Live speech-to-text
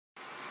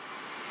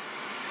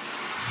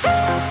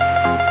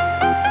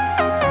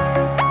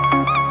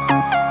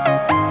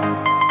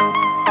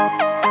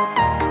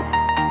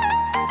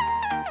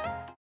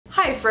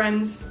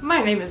friends,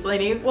 my name is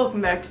Lainey. Welcome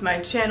back to my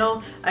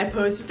channel. I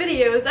post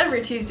videos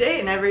every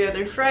Tuesday and every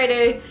other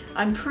Friday.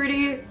 I'm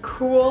pretty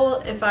cool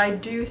if I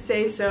do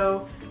say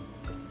so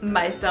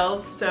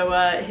myself, so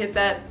hit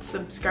that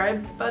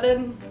subscribe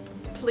button,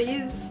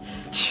 please.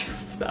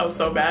 That was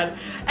so bad.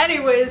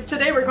 Anyways,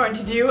 today we're going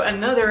to do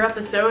another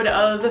episode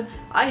of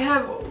I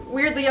have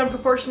weirdly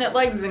unproportionate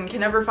legs and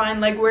can never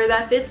find leg wear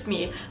that fits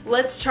me.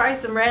 Let's try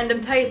some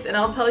random tights and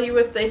I'll tell you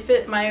if they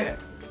fit my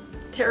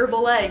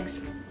terrible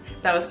legs.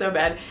 That was so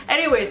bad.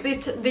 Anyways,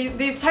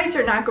 these tights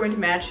are not going to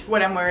match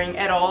what I'm wearing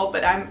at all,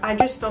 but I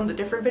just filmed a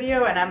different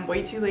video and I'm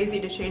way too lazy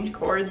to change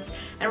cords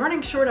and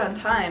running short on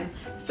time.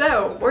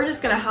 So we're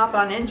just gonna hop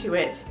on into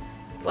it.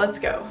 Let's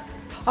go.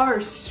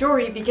 Our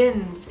story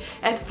begins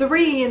at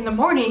 3 in the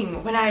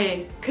morning when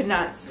I could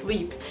not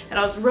sleep and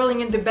I was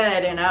rolling into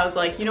bed and I was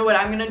like, you know what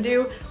I'm gonna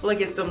do?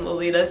 Look at some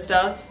Lolita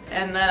stuff.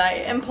 And then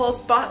I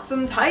impulse bought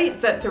some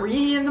tights at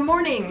 3 in the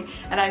morning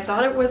and I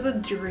thought it was a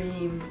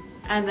dream.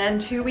 And then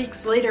 2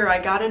 weeks later I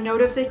got a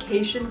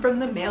notification from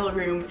the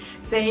mailroom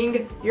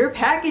saying, your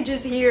package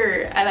is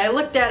here. And I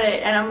looked at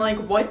it and I'm like,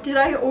 what did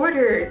I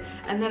order?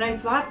 And then I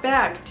thought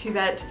back to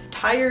that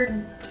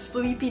tired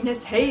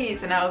sleepiness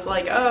haze and I was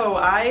like, oh,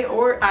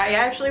 I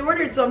actually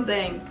ordered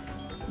something.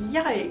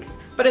 Yikes.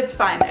 But it's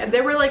fine.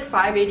 They were like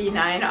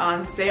 $5.89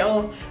 on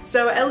sale,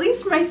 so at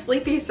least my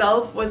sleepy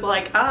self was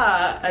like,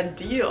 ah, a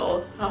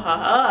deal. Ha ha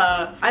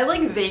ha. I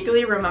like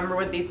vaguely remember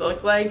what these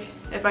look like.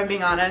 If I'm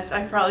being honest,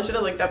 I probably should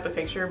have looked up a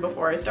picture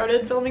before I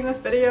started filming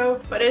this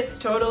video, but it's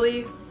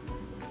totally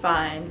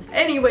fine.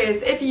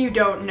 Anyways, if you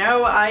don't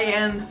know, I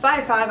am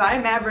 5'5",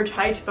 I'm average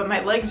height, but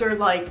my legs are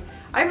like,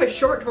 I have a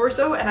short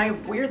torso and I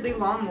have weirdly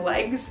long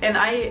legs, and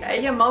I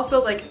am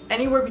also like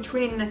anywhere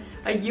between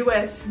a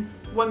US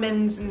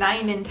woman's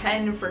 9 and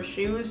 10 for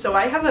shoes, so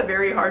I have a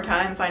very hard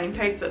time finding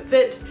tights that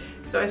fit,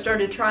 so I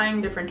started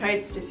trying different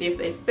tights to see if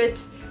they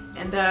fit,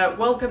 and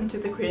welcome to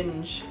the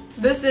cringe.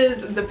 This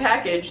is the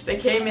package. They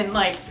came in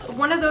like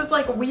one of those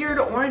like weird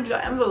orange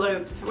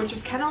envelopes, which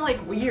is kind of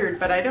like weird,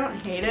 but I don't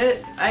hate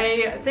it.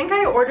 I think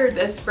I ordered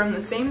this from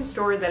the same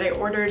store that I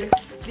ordered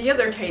the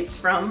other tights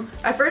from.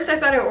 At first I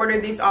thought I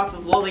ordered these off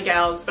of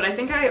Lolligals, but I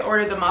think I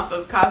ordered them off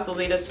of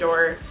Lolita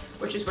store,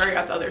 which is where I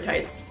got the other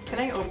tights. Can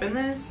I open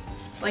this?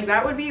 Like,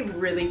 that would be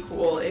really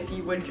cool if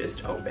you would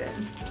just open.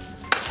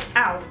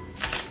 Ow.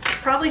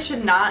 Probably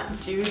should not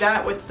do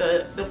that with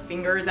the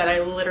finger that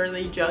I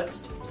literally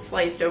just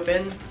sliced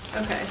open.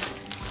 Okay.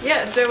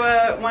 Yeah,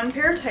 so one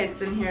pair of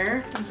tights in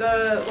here.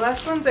 The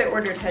last ones I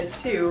ordered had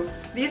 2.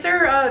 These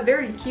are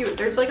very cute.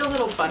 There's like a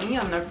little bunny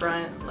on the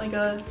front, like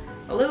a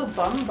little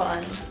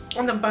bun.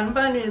 And the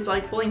bun is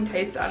like pulling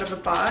tights out of a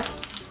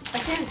box.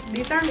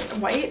 These aren't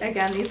white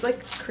again, these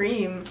like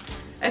cream.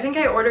 I think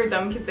I ordered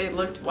them because they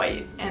looked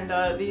white,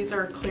 and these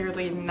are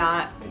clearly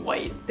not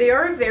white. They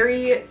are a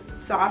very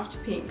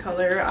soft pink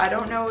color. I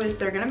don't know if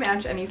they're gonna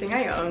match anything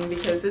I own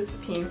because it's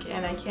pink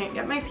and I can't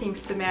get my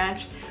pinks to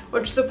match,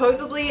 which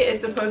supposedly is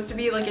supposed to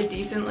be like a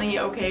decently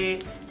okay,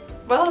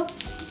 well,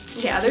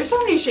 yeah, there's so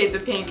many shades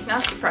of pink,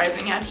 not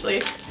surprising actually.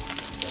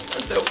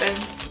 Let's open.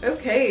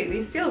 Okay,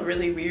 these feel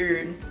really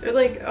weird. They're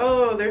like,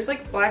 oh, there's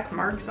like black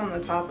marks on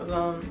the top of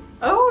them.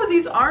 Oh,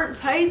 these aren't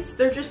tights,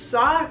 they're just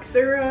socks.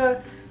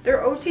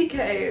 They're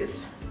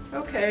OTKs.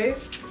 Okay,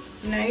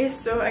 nice.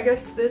 So I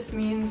guess this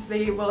means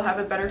they will have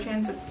a better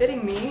chance of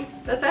fitting me.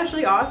 That's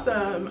actually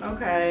awesome.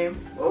 Okay.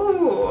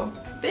 Ooh,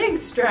 big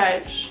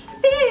stretch.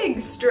 Big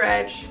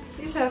stretch.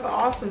 These have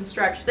awesome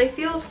stretch. They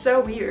feel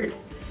so weird.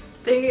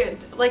 They,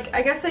 like,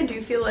 I guess I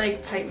do feel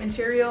like tight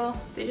material.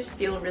 They just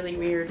feel really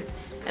weird.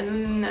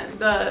 And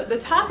then the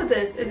top of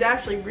this is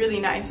actually really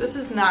nice. This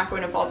is not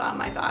going to fall down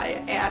my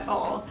thigh at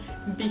all,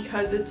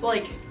 because it's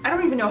like, I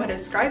don't even know how to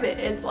describe it.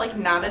 It's like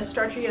not as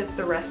stretchy as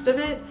the rest of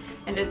it,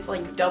 and it's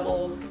like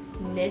double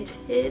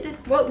knitted.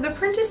 Well, the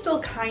print is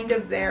still kind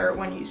of there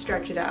when you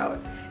stretch it out.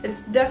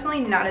 It's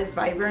definitely not as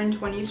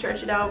vibrant when you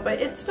stretch it out, but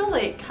it's still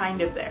like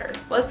kind of there.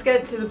 Let's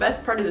get to the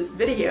best part of this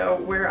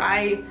video where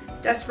I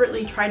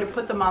desperately try to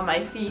put them on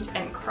my feet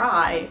and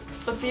cry.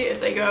 Let's see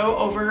if they go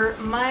over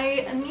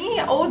my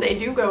knee. Oh, they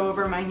do go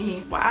over my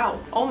knee.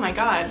 Wow. Oh my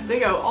god. They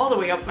go all the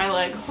way up my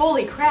leg.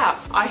 Holy crap.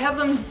 I have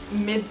them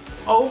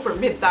over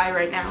mid-thigh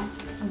right now.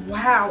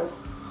 Wow.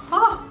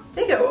 Ah,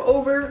 they go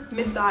over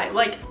mid-thigh.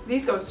 Like,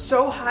 these go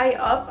so high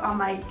up on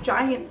my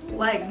giant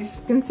legs.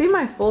 You can see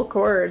my full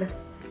cord.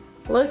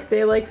 Look,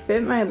 they like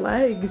fit my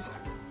legs.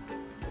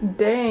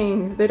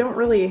 Dang. They don't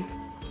really...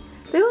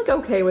 They look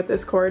okay with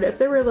this cord. If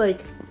they were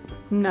like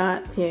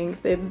not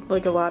pink, they'd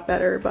look a lot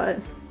better, but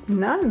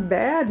not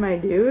bad, my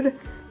dude.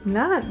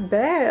 Not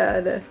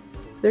bad.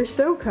 They're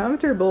so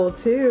comfortable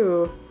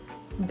too.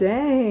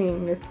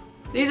 Dang.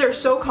 These are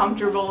so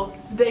comfortable.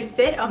 They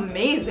fit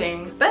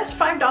amazing. Best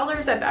 $5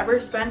 I've ever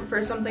spent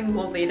for something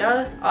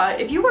Lolita.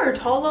 If you are a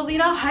tall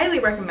Lolita, highly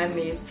recommend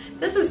these.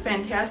 This is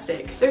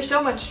fantastic. There's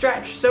so much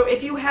stretch. So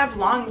if you have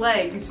long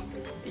legs,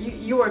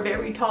 you are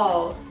very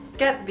tall,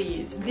 get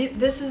these.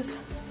 This is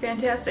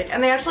fantastic.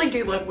 And they actually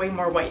do look way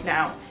more white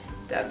now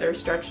that they're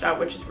stretched out,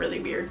 which is really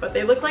weird, but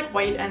they look like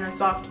white and a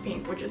soft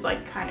pink, which is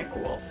like kind of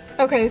cool.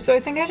 Okay, so I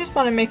think I just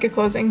want to make a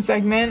closing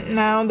segment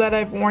now that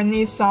I've worn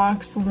these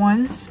socks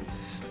once.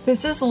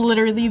 This is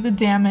literally the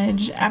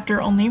damage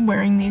after only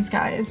wearing these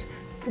guys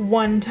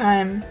one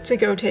time to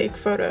go take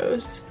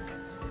photos.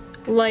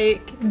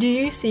 Like, do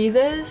you see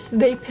this?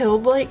 They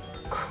pilled like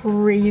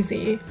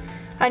crazy.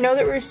 I know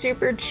that we're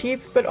super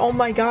cheap, but oh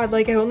my god,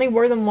 like I only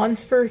wore them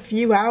once for a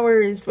few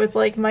hours with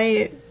like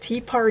my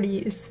tea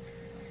parties.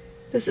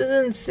 This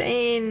is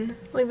insane.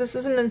 Like, this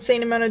is an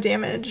insane amount of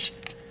damage.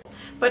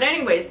 But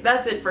anyways,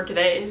 that's it for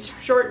today. It's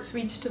short,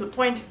 sweet, to the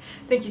point.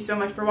 Thank you so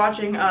much for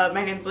watching.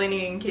 My name's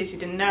Lainey, in case you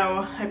didn't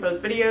know. I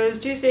post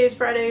videos Tuesdays,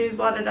 Fridays,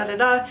 la da da da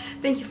da.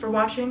 Thank you for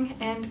watching,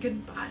 and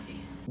goodbye.